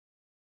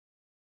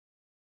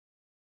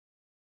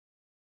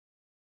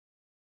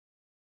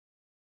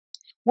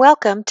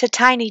Welcome to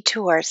Tiny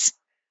Tours.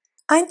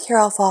 I'm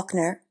Carol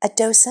Faulkner, a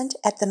docent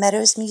at the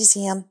Meadows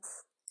Museum.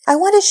 I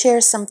want to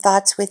share some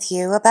thoughts with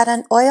you about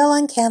an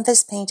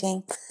oil-on-canvas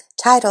painting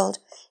titled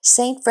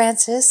St.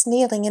 Francis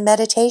Kneeling in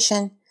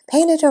Meditation,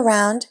 painted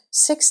around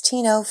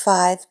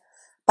 1605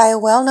 by a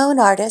well-known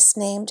artist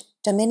named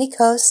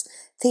Dominikos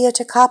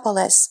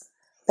Theotokopoulos,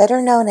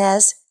 better known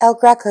as El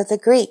Greco the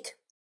Greek.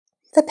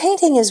 The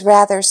painting is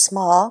rather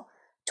small,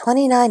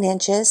 29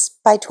 inches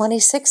by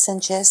 26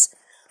 inches,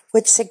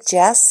 which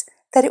suggests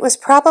that it was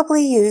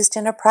probably used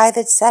in a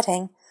private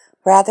setting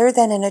rather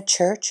than in a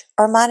church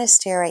or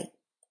monastery.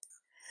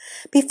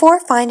 Before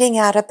finding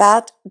out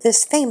about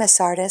this famous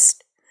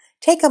artist,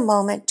 take a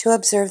moment to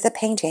observe the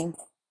painting.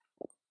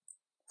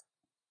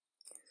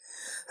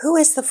 Who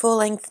is the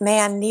full-length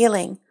man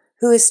kneeling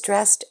who is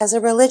dressed as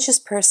a religious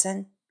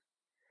person?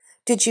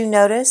 Did you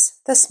notice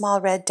the small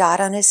red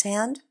dot on his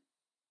hand?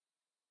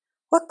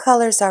 What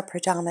colors are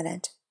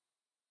predominant?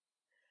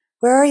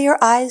 Where are your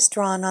eyes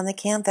drawn on the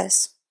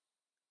canvas?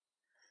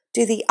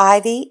 Do the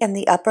ivy in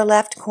the upper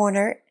left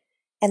corner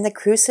and the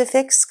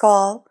crucifix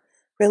skull,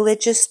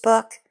 religious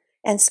book,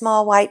 and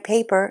small white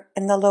paper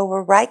in the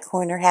lower right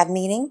corner have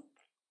meaning?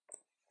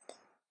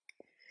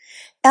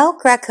 El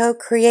Greco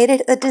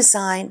created a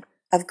design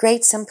of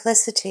great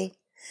simplicity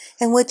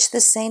in which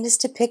the saint is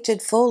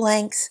depicted full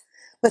length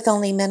with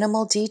only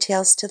minimal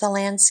details to the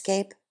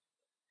landscape.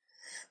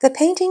 The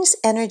painting's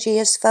energy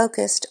is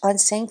focused on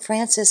St.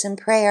 Francis in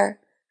prayer,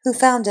 who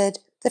founded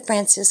the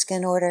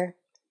Franciscan order.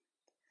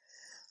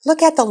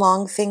 Look at the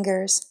long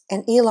fingers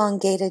and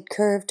elongated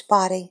curved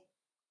body.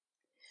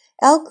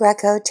 El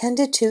Greco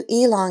tended to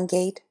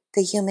elongate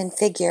the human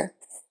figure.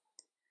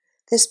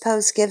 This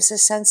pose gives a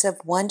sense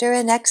of wonder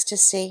and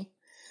ecstasy,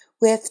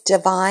 with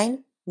divine,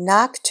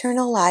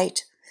 nocturnal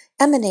light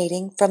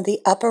emanating from the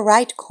upper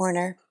right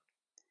corner.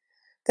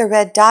 The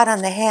red dot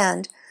on the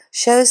hand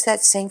shows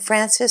that St.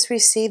 Francis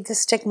received the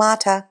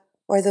stigmata,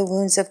 or the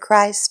wounds of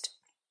Christ.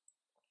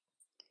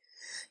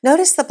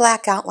 Notice the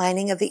black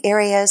outlining of the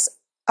areas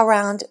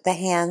around the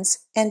hands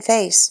and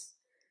face.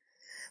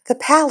 The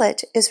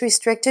palette is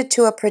restricted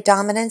to a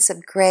predominance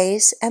of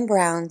grays and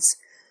browns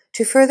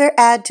to further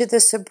add to the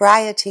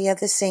sobriety of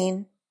the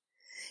scene.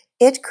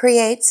 It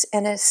creates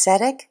an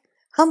ascetic,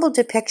 humble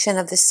depiction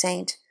of the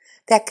saint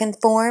that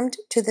conformed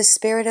to the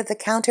spirit of the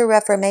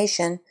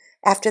Counter-Reformation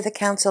after the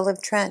Council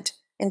of Trent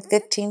in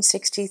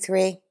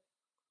 1563.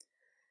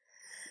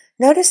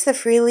 Notice the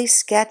freely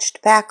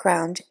sketched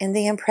background and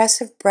the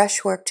impressive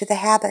brushwork to the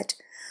habit,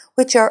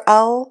 which are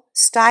all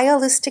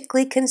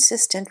stylistically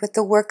consistent with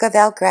the work of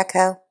El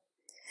Greco.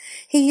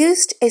 He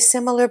used a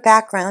similar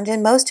background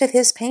in most of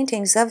his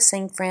paintings of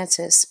St.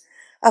 Francis,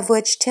 of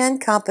which 10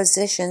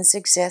 compositions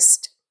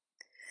exist.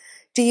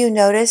 Do you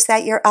notice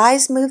that your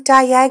eyes move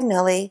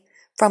diagonally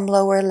from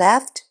lower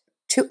left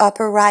to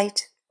upper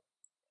right?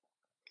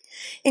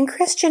 In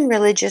Christian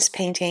religious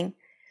painting,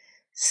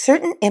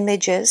 certain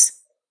images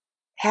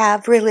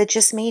have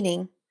religious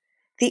meaning.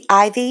 The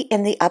ivy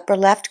in the upper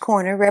left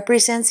corner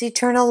represents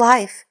eternal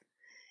life.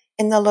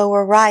 In the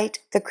lower right,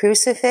 the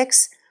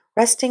crucifix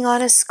resting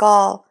on a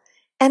skull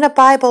and a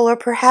Bible or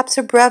perhaps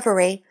a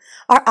breviary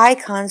are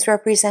icons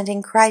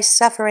representing Christ's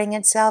suffering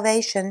and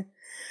salvation,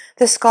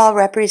 the skull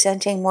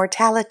representing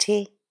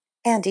mortality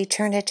and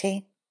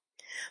eternity.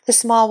 The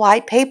small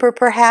white paper,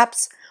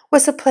 perhaps,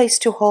 was a place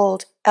to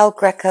hold El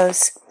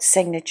Greco's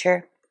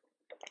signature.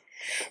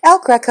 El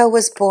Greco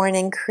was born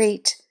in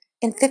Crete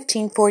in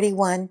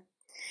 1541.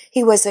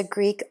 He was a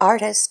Greek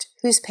artist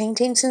whose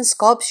paintings and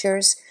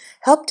sculptures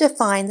helped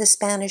define the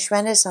Spanish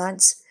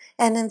Renaissance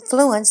and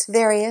influence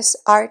various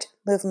art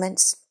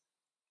movements.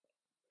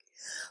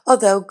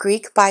 Although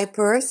Greek by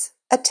birth,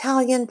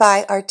 Italian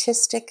by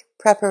artistic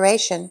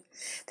preparation,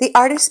 the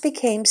artist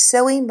became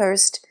so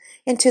immersed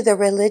into the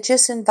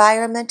religious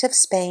environment of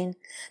Spain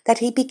that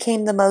he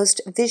became the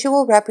most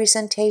visual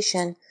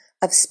representation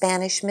of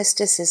Spanish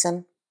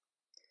mysticism.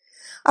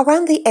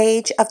 Around the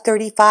age of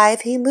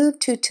 35, he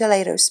moved to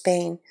Toledo,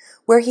 Spain,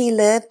 where he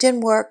lived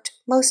and worked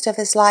most of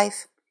his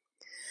life.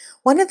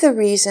 One of the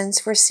reasons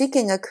for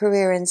seeking a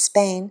career in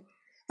Spain,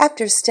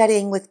 after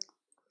studying with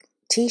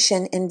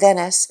Titian in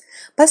Venice,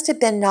 must have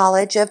been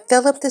knowledge of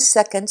Philip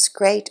II's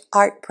great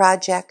art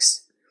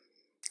projects.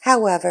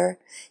 However,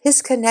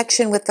 his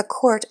connection with the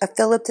court of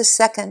Philip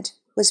II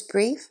was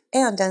brief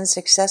and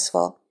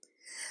unsuccessful.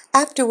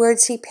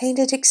 Afterwards, he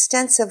painted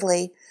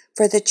extensively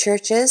for the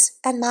churches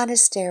and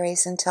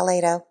monasteries in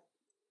Toledo.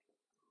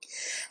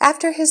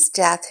 After his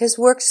death, his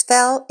works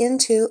fell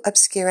into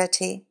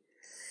obscurity.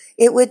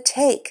 It would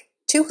take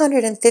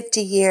 250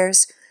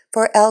 years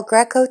for El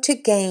Greco to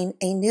gain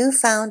a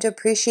newfound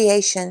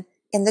appreciation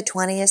in the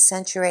 20th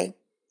century.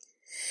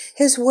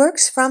 His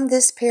works from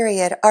this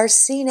period are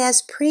seen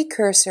as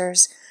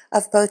precursors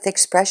of both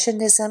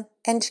Expressionism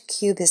and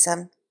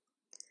Cubism.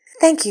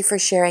 Thank you for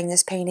sharing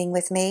this painting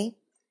with me.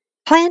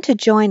 Plan to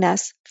join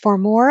us for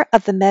more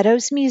of the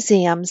Meadows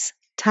Museum's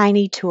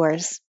Tiny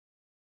Tours.